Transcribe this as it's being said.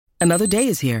Another day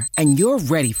is here, and you're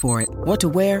ready for it. What to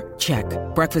wear? Check.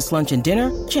 Breakfast, lunch, and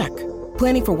dinner? Check.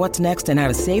 Planning for what's next and how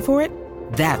to save for it?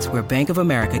 That's where Bank of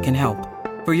America can help.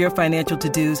 For your financial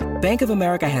to-dos, Bank of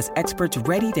America has experts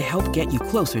ready to help get you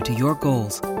closer to your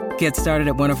goals. Get started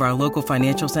at one of our local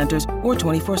financial centers or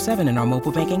 24/7 in our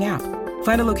mobile banking app.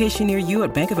 Find a location near you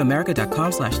at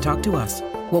bankofamerica.com/talktous.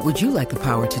 What would you like the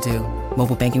power to do?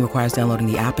 Mobile banking requires downloading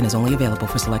the app and is only available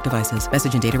for select devices.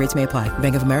 Message and data rates may apply.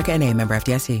 Bank of America N.A., member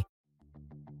FDIC.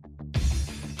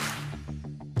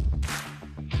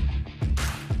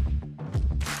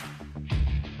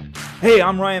 Hey,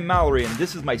 I'm Ryan Mallory, and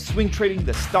this is my Swing Trading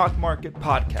the Stock Market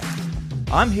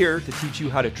podcast. I'm here to teach you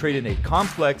how to trade in a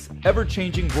complex,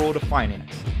 ever-changing world of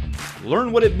finance.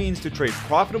 Learn what it means to trade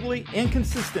profitably and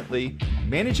consistently,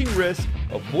 managing risk,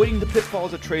 avoiding the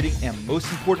pitfalls of trading, and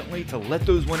most importantly, to let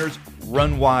those winners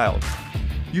run wild.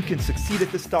 You can succeed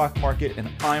at the stock market,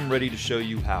 and I'm ready to show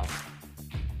you how.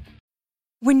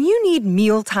 When you need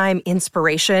mealtime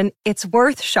inspiration, it's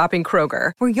worth shopping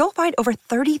Kroger, where you'll find over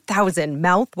 30,000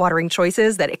 mouth-watering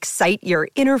choices that excite your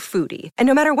inner foodie. And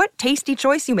no matter what tasty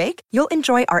choice you make, you'll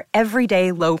enjoy our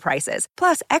everyday low prices,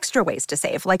 plus extra ways to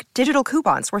save, like digital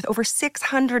coupons worth over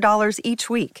 $600 each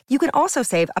week. You can also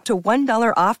save up to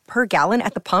 $1 off per gallon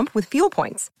at the pump with fuel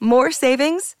points. More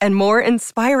savings and more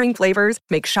inspiring flavors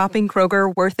make shopping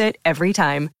Kroger worth it every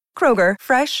time. Kroger,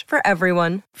 fresh for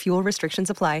everyone. Fuel restrictions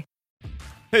apply.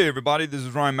 Hey everybody, this is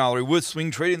Ryan Mallory with Swing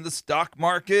Trading the Stock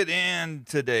Market, and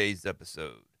today's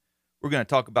episode, we're going to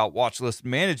talk about watch list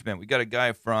management. We got a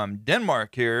guy from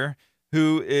Denmark here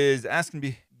who is asking to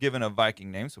be given a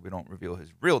Viking name, so we don't reveal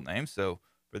his real name. So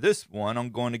for this one, I'm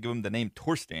going to give him the name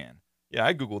Torsten. Yeah,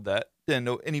 I Googled that. Didn't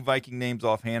know any Viking names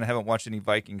offhand. I haven't watched any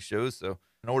Viking shows, so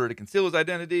in order to conceal his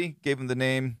identity, gave him the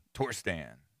name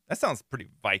Torsten. That sounds pretty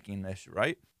Viking-ish,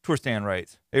 right? Torsten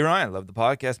writes, "Hey Ryan, love the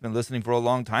podcast. Been listening for a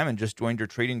long time and just joined your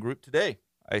trading group today.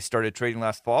 I started trading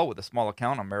last fall with a small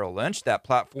account on Merrill Lynch. That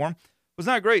platform was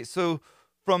not great. So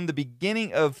from the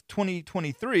beginning of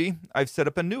 2023, I've set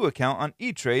up a new account on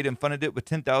E-Trade and funded it with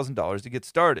 $10,000 to get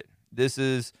started. This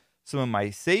is some of my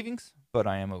savings, but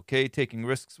I am okay taking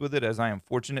risks with it as I am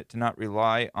fortunate to not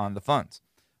rely on the funds.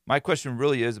 My question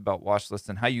really is about watch lists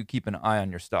and how you keep an eye on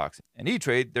your stocks. In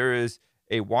E-Trade, there is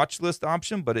a watch list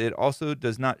option, but it also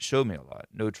does not show me a lot.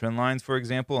 No trend lines, for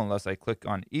example, unless I click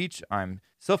on each. I'm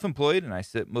self-employed and I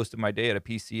sit most of my day at a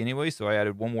PC anyway, so I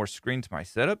added one more screen to my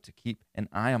setup to keep an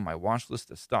eye on my watch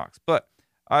list of stocks. But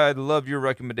I'd love your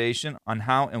recommendation on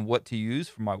how and what to use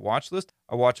for my watch list.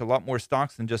 I watch a lot more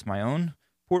stocks than just my own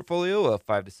portfolio of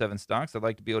 5 to 7 stocks. I'd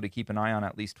like to be able to keep an eye on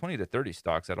at least 20 to 30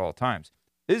 stocks at all times.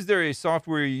 Is there a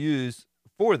software you use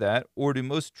for that, or do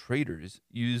most traders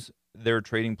use their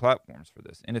trading platforms for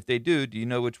this? And if they do you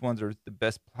know which ones are the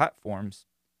best platforms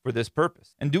for this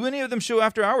purpose? And do any of them show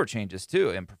after-hour changes too,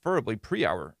 and preferably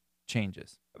pre-hour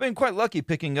changes? I've been quite lucky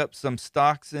picking up some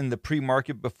stocks in the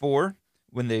pre-market before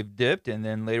when they've dipped, and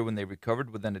then later when they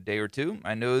recovered within a day or two.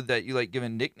 I know that you like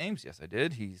giving nicknames. Yes, I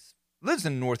did. He lives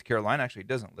in North Carolina. Actually, he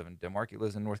doesn't live in Denmark. He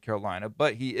lives in North Carolina,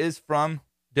 but he is from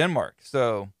Denmark.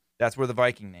 So that's where the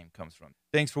Viking name comes from.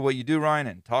 Thanks for what you do, Ryan,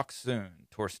 and talk soon,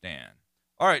 Torsten."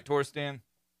 All right, Torsten,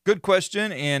 good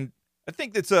question, and I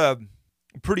think that's a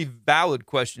pretty valid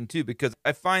question, too, because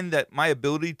I find that my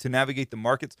ability to navigate the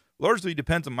markets largely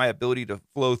depends on my ability to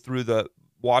flow through the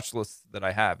watch lists that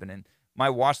I have. And in my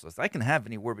watch list, I can have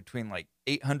anywhere between like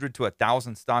 800 to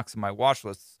 1,000 stocks in my watch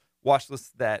lists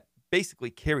that basically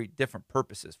carry different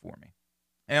purposes for me.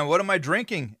 And what am I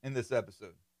drinking in this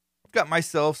episode? I've got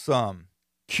myself some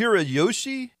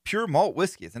Kurayoshi Pure Malt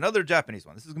Whiskey. It's another Japanese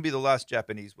one. This is going to be the last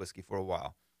Japanese whiskey for a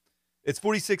while. It's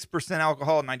 46%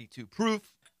 alcohol, 92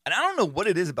 proof. And I don't know what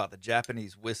it is about the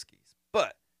Japanese whiskeys,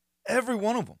 but every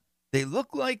one of them, they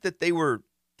look like that they were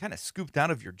kind of scooped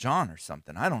out of your john or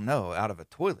something. I don't know, out of a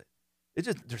toilet.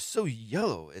 They're so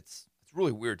yellow. It's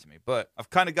really weird to me, but I've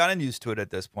kind of gotten used to it at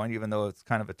this point, even though it's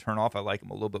kind of a turnoff. I like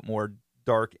them a little bit more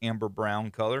dark amber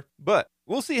brown color, but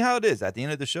we'll see how it is at the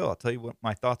end of the show. I'll tell you what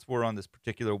my thoughts were on this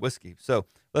particular whiskey. So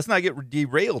let's not get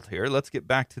derailed here. Let's get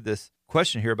back to this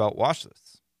question here about watch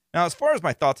lists. Now, as far as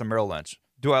my thoughts on Merrill Lynch,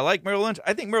 do I like Merrill Lynch?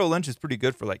 I think Merrill Lynch is pretty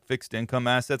good for like fixed income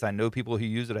assets. I know people who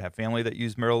use it. I have family that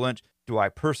use Merrill Lynch. Do I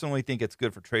personally think it's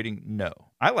good for trading? No.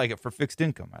 I like it for fixed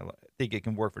income. I think it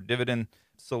can work for dividend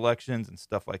selections and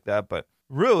stuff like that. But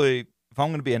really, if I'm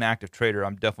going to be an active trader,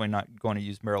 I'm definitely not going to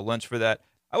use Merrill Lynch for that.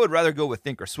 I would rather go with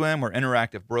Thinkorswim or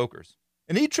Interactive Brokers.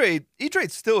 And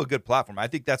E-Trade's still a good platform. I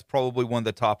think that's probably one of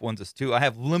the top ones is too. I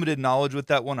have limited knowledge with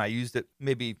that one. I used it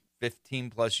maybe 15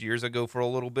 plus years ago for a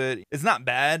little bit. It's not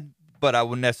bad, but I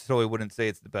wouldn't say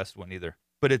it's the best one either.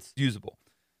 But it's usable.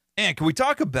 And can we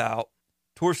talk about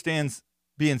Tor stands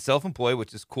being self-employed,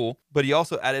 which is cool, but he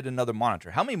also added another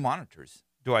monitor. How many monitors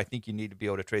do I think you need to be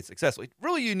able to trade successfully?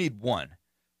 Really, you need one.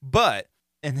 But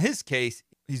in his case,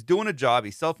 he's doing a job.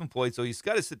 He's self-employed, so he's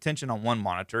got his attention on one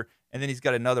monitor, and then he's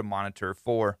got another monitor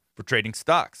for trading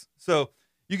stocks. So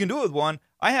you can do it with one.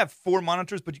 I have 4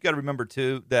 monitors, but you got to remember,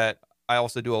 too, that I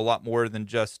also do a lot more than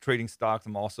just trading stocks.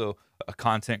 I'm also a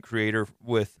content creator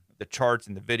with the charts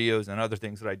and the videos and other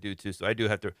things that I do, too. So I do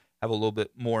have to have a little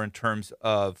bit more in terms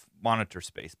of monitor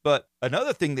space. But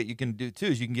another thing that you can do, too,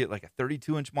 is you can get like a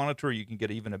 32-inch monitor, or you can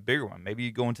get even a bigger one. Maybe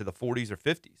you go into the 40s or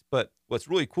 50s. But what's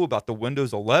really cool about the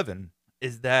Windows 11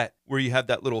 is that where you have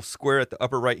that little square at the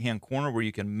upper right-hand corner where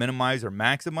you can minimize or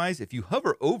maximize, if you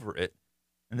hover over it,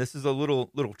 and this is a little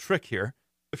trick here.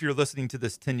 If you're listening to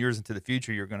this 10 years into the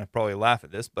future, you're going to probably laugh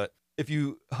at this, but if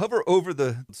you hover over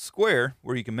the square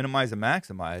where you can minimize and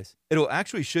maximize, it'll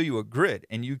actually show you a grid,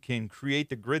 and you can create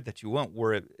the grid that you want,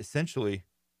 where it essentially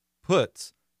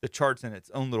puts the charts in its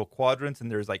own little quadrants,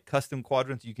 and there's like custom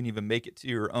quadrants. You can even make it to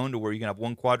your own to where you can have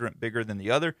one quadrant bigger than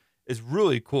the other. It's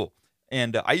really cool.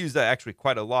 And I use that actually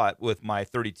quite a lot with my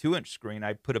 32-inch screen.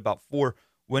 I put about 4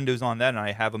 windows on that, and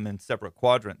I have them in separate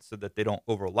quadrants so that they don't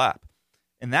overlap.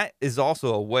 And that is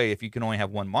also a way, if you can only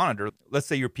have one monitor, let's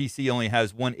say your PC only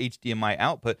has one HDMI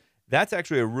output, that's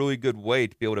actually a really good way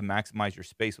to be able to maximize your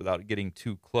space without it getting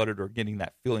too cluttered or getting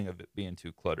that feeling of it being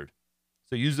too cluttered.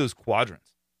 So use those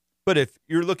quadrants. But if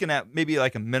you're looking at maybe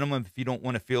like a minimum, if you don't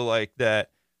want to feel like that,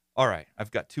 all right,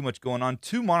 I've got too much going on,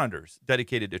 2 monitors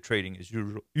dedicated to trading is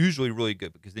usually really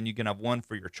good, because then you can have one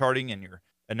for your charting and your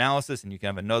analysis, and you can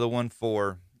have another one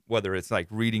for whether it's like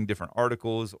reading different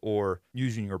articles or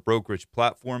using your brokerage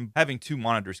platform. Having 2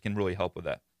 monitors can really help with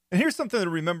that. And here's something to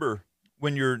remember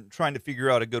when you're trying to figure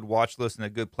out a good watch list and a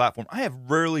good platform. I have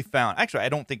rarely found, actually, I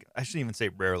shouldn't even say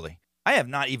rarely. I have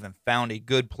not even found a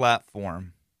good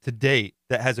platform to date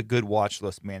that has a good watch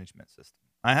list management system.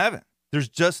 I haven't. There's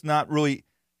just not really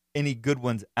any good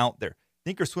ones out there.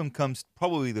 Thinkorswim comes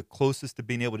probably the closest to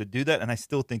being able to do that, and I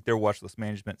still think their watch list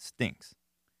management stinks.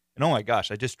 And oh my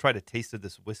gosh, I just tried a taste of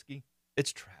this whiskey.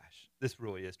 It's trash. This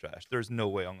really is trash. There's no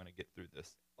way I'm going to get through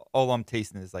this. All I'm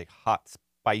tasting is like hot,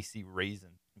 spicy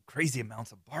raisin, crazy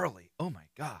amounts of barley. Oh my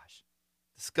gosh.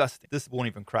 Disgusting. This won't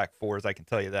even crack 4s, I can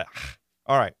tell you that.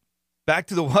 All right. Back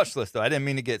to the watch list, though. I didn't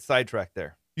mean to get sidetracked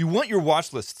there. You want your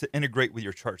watch list to integrate with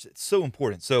your charts. It's so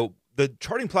important. So the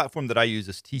charting platform that I use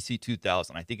is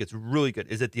TC2000. I think it's really good.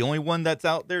 Is it the only one that's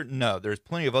out there? No, there's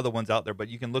plenty of other ones out there, but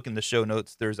you can look in the show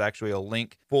notes. There's actually a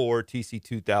link for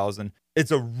TC2000.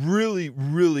 It's a really,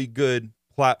 really good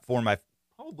platform. I've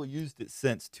probably used it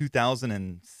since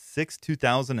 2006,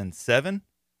 2007.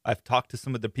 I've talked to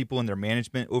some of the people in their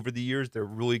management over the years. They're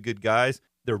really good guys.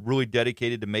 They're really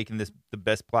dedicated to making this the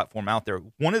best platform out there.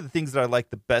 One of the things that I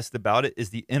like the best about it is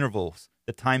the intervals,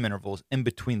 the time intervals in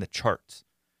between the charts.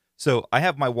 So I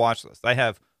have my watch list. I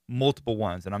have multiple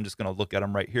ones, and I'm just going to look at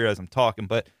them right here as I'm talking.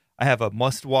 But I have a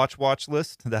must-watch watch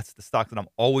list. That's the stock that I'm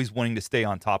always wanting to stay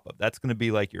on top of. That's going to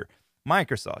be like your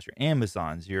Microsoft, your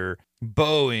Amazons, your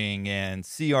Boeing, and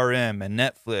CRM, and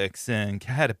Netflix, and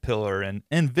Caterpillar, and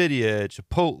NVIDIA,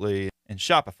 Chipotle, and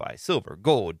Shopify, silver,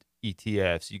 gold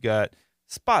ETFs. You got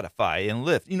Spotify and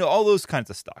Lyft, all those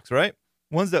kinds of stocks, right?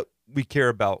 Ones that we care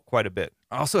about quite a bit.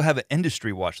 I also have an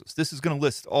industry watch list. This is going to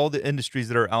list all the industries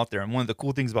that are out there. And one of the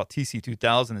cool things about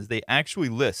TC2000 is they actually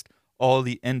list all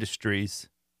the industries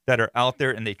that are out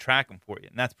there, and they track them for you.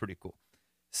 And that's pretty cool.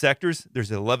 Sectors,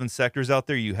 there's 11 sectors out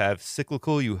there. You have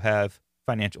cyclical, you have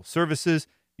financial services,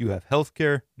 you have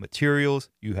healthcare, materials,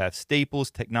 you have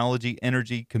staples, technology,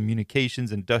 energy,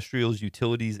 communications, industrials,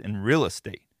 utilities, and real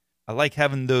estate. I like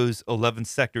having those 11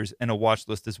 sectors in a watch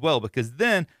list as well, because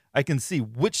then I can see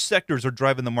which sectors are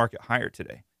driving the market higher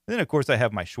today. And then, of course, I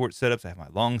have my short setups, I have my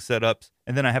long setups,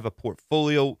 and then I have a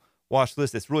portfolio watch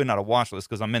list. It's really not a watch list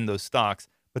because I'm in those stocks,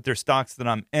 but they're stocks that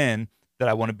I'm in that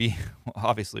I want to be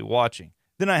obviously watching.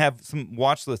 Then I have some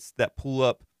watch lists that pull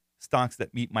up stocks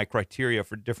that meet my criteria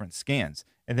for different scans.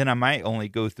 And then I might only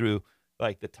go through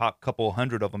like the top couple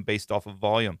hundred of them based off of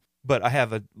volume. But I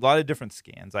have a lot of different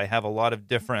scans. I have a lot of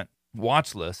different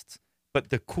watch lists. But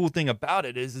the cool thing about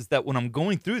it is that when I'm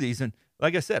going through these, and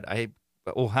like I said, I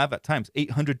will have at times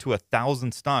 800 to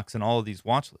 1,000 stocks in all of these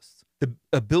watch lists. The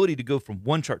ability to go from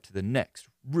one chart to the next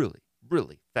really,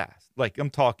 really fast. Like I'm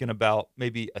talking about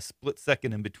maybe a split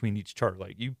second in between each chart.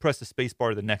 Like you press the space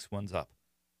bar, the next one's up.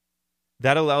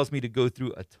 That allows me to go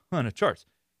through a ton of charts.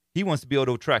 He wants to be able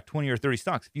to track 20 or 30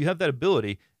 stocks. If you have that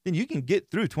ability, then you can get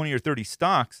through 20 or 30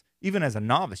 stocks. Even as a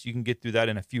novice, you can get through that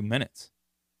in a few minutes.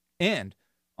 And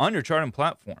on your charting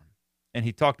platform, and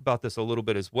he talked about this a little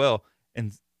bit as well,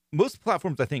 and most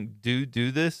platforms I think do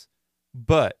this,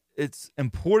 But it's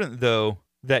important, though,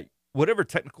 that whatever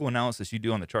technical analysis you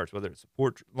do on the charts, whether it's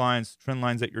support lines, trend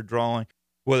lines that you're drawing,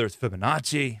 whether it's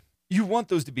Fibonacci, you want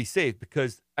those to be saved,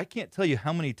 because I can't tell you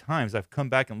how many times I've come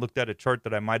back and looked at a chart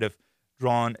that I might have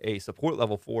drawn a support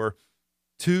level for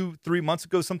 2-3 months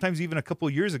ago, sometimes even a couple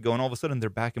of years ago, and all of a sudden they're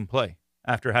back in play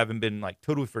after having been like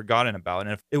totally forgotten about.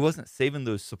 And if it wasn't saving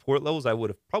those support levels, I would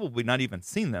have probably not even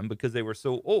seen them because they were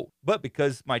so old. But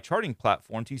because my charting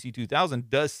platform, TC2000,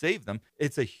 does save them,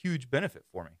 it's a huge benefit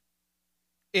for me.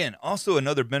 And also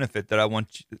another benefit that I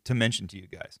want to mention to you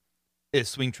guys is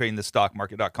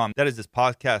swingtradingthestockmarket.com. That is this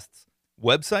podcast's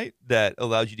website that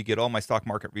allows you to get all my stock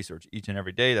market research each and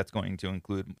every day. That's going to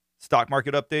include stock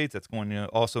market updates. That's going to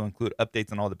also include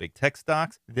updates on all the big tech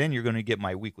stocks. Then you're going to get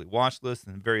my weekly watch list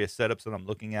and various setups that I'm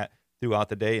looking at throughout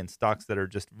the day and stocks that are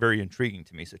just very intriguing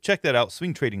to me. So check that out,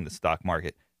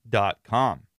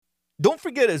 swingtradingthestockmarket.com. Don't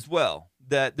forget as well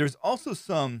that there's also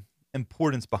some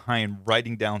importance behind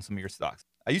writing down some of your stocks.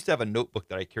 I used to have a notebook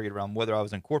that I carried around, whether I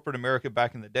was in corporate America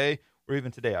back in the day or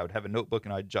even today. I would have a notebook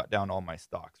and I'd jot down all my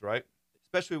stocks, right?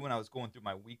 Especially when I was going through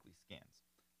my weekly scans,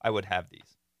 I would have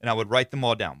these. And I would write them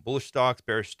all down: bullish stocks,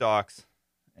 bearish stocks,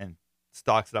 and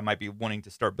stocks that I might be wanting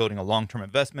to start building a long-term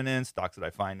investment in, stocks that I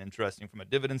find interesting from a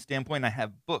dividend standpoint. I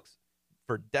have books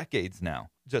for decades now,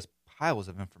 just piles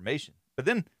of information. But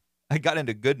then I got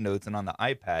into GoodNotes, and on the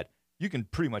iPad, you can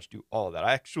pretty much do all of that.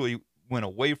 I actually went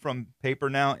away from paper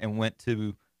now and went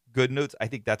to GoodNotes. I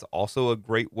think that's also a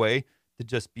great way to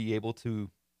just be able to,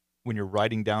 when you're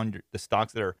writing down the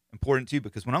stocks that are important to you,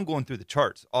 because when I'm going through the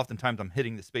charts, oftentimes I'm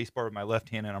hitting the space bar with my left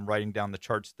hand and I'm writing down the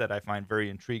charts that I find very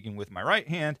intriguing with my right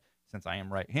hand, since I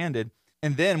am right-handed.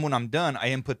 And then when I'm done,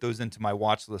 I input those into my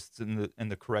watch lists in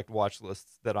the correct watch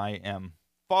lists that I am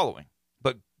following.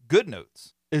 But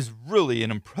GoodNotes is really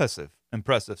an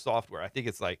impressive software. I think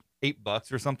it's like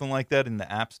 $8 or something like that in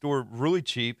the App Store, really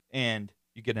cheap. And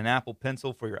you get an Apple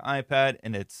Pencil for your iPad,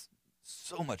 and it's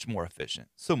so much more efficient,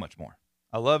 so much more.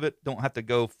 I love it. Don't have to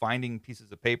go finding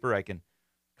pieces of paper. I can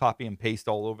copy and paste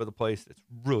all over the place. It's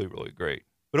really, really great.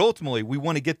 But ultimately, we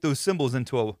want to get those symbols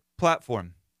into a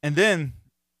platform. And then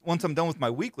once I'm done with my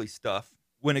weekly stuff,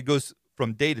 when it goes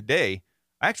from day to day,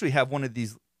 I actually have one of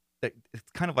these,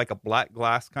 it's kind of like a black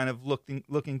glass kind of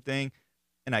looking thing.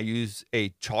 And I use a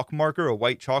chalk marker, a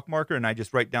white chalk marker, and I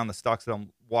just write down the stocks that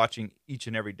I'm watching each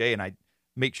and every day. And I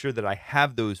make sure that I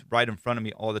have those right in front of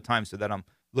me all the time, so that I'm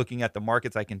looking at the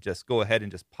markets, I can just go ahead and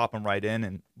just pop them right in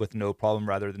and with no problem,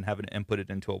 rather than having to input it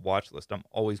into a watch list. I'm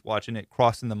always watching it,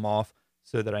 crossing them off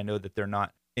so that I know that they're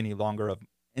not any longer of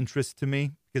interest to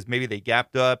me, because maybe they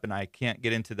gapped up and I can't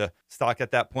get into the stock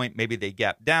at that point. Maybe they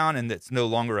gapped down and it's no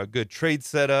longer a good trade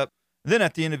setup. And then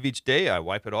at the end of each day, I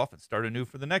wipe it off and start anew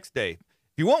for the next day.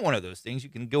 If you want one of those things, you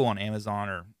can go on Amazon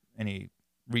or any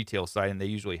retail site, and they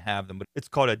usually have them. But it's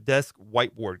called a desk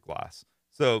whiteboard glass.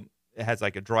 So it has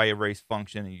like a dry erase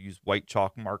function, and you use white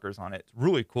chalk markers on it. It's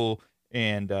really cool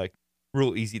and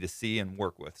real easy to see and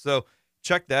work with. So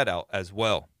check that out as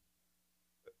well.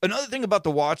 Another thing about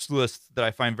the watch list that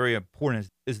I find very important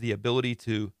is the ability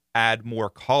to add more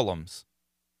columns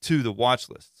to the watch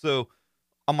list. So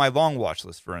on my long watch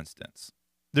list, for instance,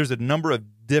 there's a number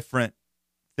of different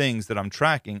things that I'm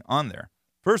tracking on there.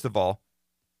 First of all,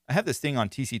 I have this thing on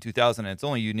TC2000, and it's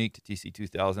only unique to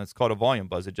TC2000. It's called a volume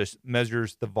buzz. It just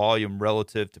measures the volume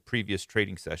relative to previous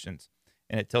trading sessions,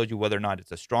 and it tells you whether or not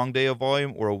it's a strong day of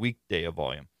volume or a weak day of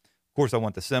volume. Of course, I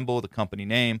want the symbol, the company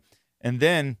name, and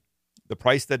then the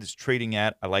price that it's trading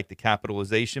at. I like the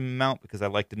capitalization amount, because I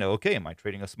like to know, okay, am I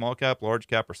trading a small cap, large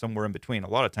cap, or somewhere in between? A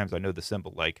lot of times I know the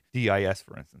symbol, like DIS,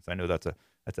 for instance. I know that's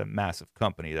a massive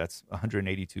company. That's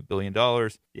 $182 billion.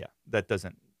 Yeah, that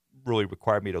doesn't really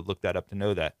require me to look that up to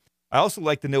know that. I also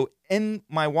like to know in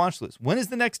my watch list, when is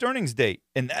the next earnings date?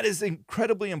 And that is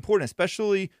incredibly important,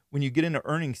 especially when you get into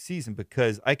earnings season,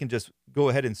 because I can just go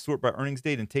ahead and sort by earnings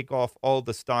date and take off all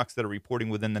the stocks that are reporting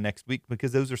within the next week,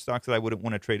 because those are stocks that I wouldn't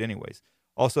want to trade anyways.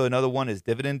 Also, another one is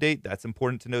dividend date. That's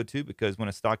important to know too, because when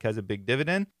a stock has a big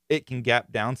dividend, it can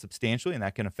gap down substantially, and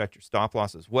that can affect your stop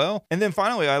loss as well. And then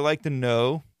finally, I like to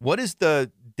know, what is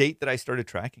the date that I started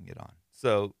tracking it on?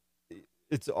 So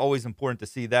it's always important to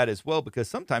see that as well, because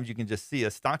sometimes you can just see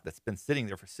a stock that's been sitting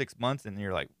there for 6 months and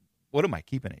you're like, what am I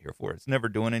keeping it here for? It's never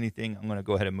doing anything. I'm going to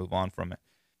go ahead and move on from it.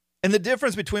 And the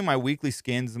difference between my weekly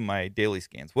scans and my daily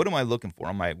scans, what am I looking for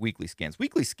on my weekly scans?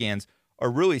 Weekly scans are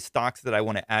really stocks that I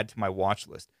want to add to my watch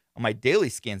list. On my daily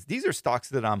scans, these are stocks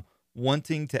that I'm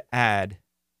wanting to add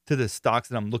to the stocks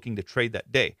that I'm looking to trade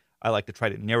that day. I like to try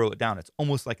to narrow it down. It's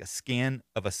almost like a scan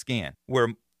of a scan, where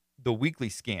the weekly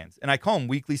scans, and I call them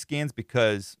weekly scans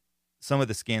because Some of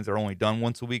the scans are only done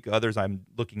once a week. Others, I'm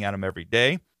looking at them every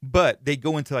day. But they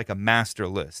go into like a master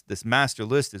list. This master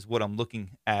list is what I'm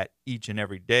looking at each and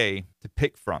every day to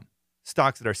pick from.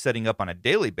 Stocks that are setting up on a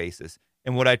daily basis.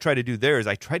 And what I try to do there is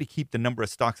I try to keep the number of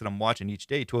stocks that I'm watching each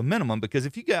day to a minimum, because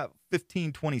if you got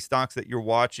 15, 20 stocks that you're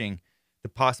watching to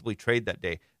possibly trade that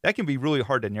day, that can be really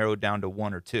hard to narrow down to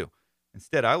one or two.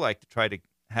 Instead, I like to try to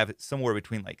have it somewhere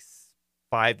between like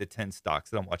 5 to 10 stocks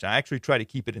that I'm watching. I actually try to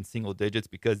keep it in single digits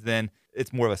because then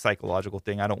it's more of a psychological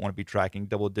thing. I don't want to be tracking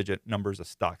double-digit numbers of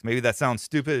stocks. Maybe that sounds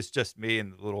stupid. It's just me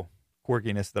and the little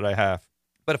quirkiness that I have.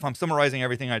 But if I'm summarizing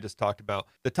everything I just talked about,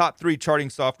 the top 3 charting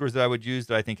softwares that I would use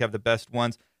that I think have the best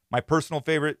ones, my personal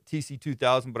favorite,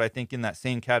 TC2000, but I think in that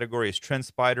same category is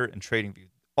TrendSpider and TradingView.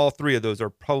 All 3 of those are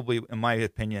probably, in my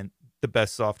opinion, the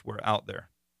best software out there.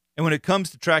 And when it comes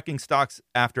to tracking stocks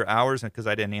after hours, and because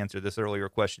I didn't answer this earlier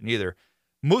question either,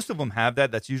 most of them have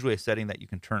that. That's usually a setting that you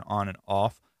can turn on and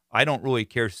off. I don't really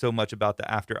care so much about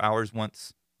the after hours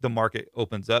once the market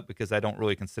opens up, because I don't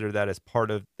really consider that as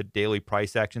part of the daily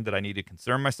price action that I need to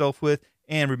concern myself with.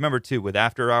 And remember too, with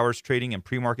after hours trading and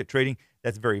pre-market trading,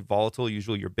 that's very volatile.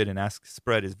 Usually your bid and ask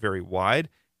spread is very wide,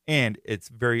 and it's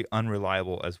very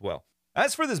unreliable as well.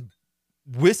 As for this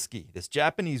whiskey, this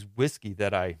Japanese whiskey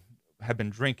that I have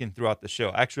been drinking throughout the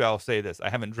show, actually I'll say this,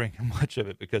 I haven't drank much of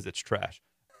it because it's trash.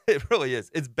 It really is.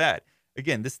 It's bad.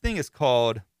 Again, this thing is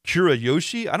called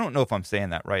Kurayoshi. I don't know if I'm saying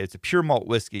that right. It's a pure malt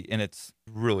whiskey, and it's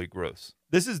really gross.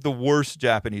 This is the worst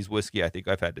Japanese whiskey I think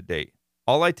I've had to date.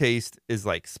 All I taste is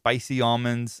like spicy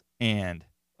almonds and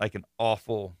like an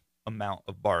awful amount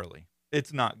of barley.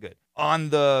 It's not good. On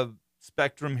the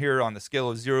spectrum here, on the scale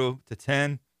of 0 to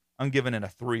 10, I'm giving it a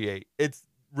 3.8. It's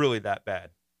really that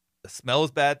bad. The smell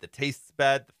is bad. The taste is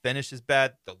bad. The finish is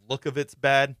bad. The look of it's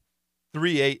bad.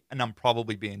 3.8, and I'm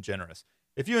probably being generous.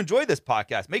 If you enjoyed this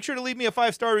podcast, make sure to leave me a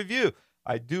 5-star review.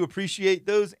 I do appreciate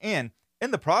those. And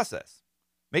in the process,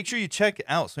 make sure you check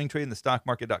out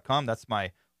swingtradingthestockmarket.com. That's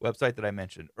my website that I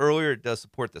mentioned earlier. It does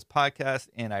support this podcast,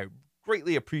 and I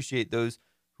greatly appreciate those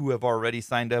who have already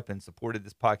signed up and supported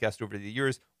this podcast over the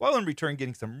years, while in return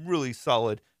getting some really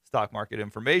solid stock market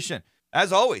information.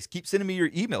 As always, keep sending me your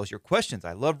emails, your questions.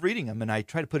 I love reading them, and I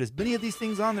try to put as many of these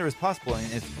things on there as possible,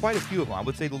 and it's quite a few of them. I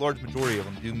would say the large majority of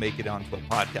them do make it onto a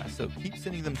podcast. So keep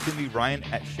sending them to me,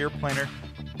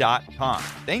 Ryan@shareplanner.com.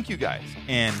 Thank you guys,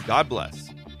 and God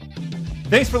bless.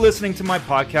 Thanks for listening to my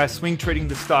podcast, Swing Trading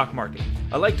the Stock Market.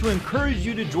 I'd like to encourage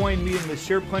you to join me in the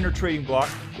SharePlanner trading block,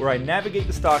 where I navigate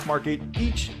the stock market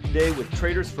each day with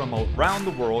traders from around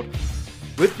the world.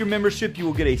 With your membership, you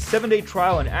will get a 7-day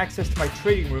trial and access to my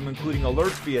trading room, including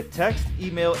alerts via text,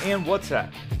 email, and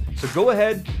WhatsApp. So go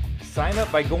ahead, sign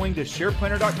up by going to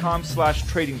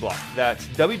shareplanner.com/trading block. That's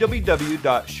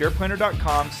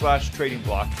www.shareplanner.com/trading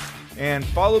block. And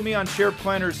follow me on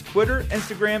SharePlanner's Twitter,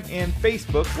 Instagram, and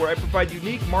Facebook, where I provide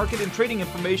unique market and trading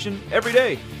information every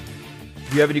day.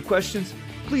 If you have any questions,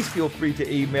 please feel free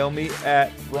to email me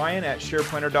at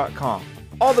ryan@shareplanner.com.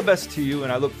 All the best to you,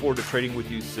 and I look forward to trading with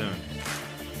you soon.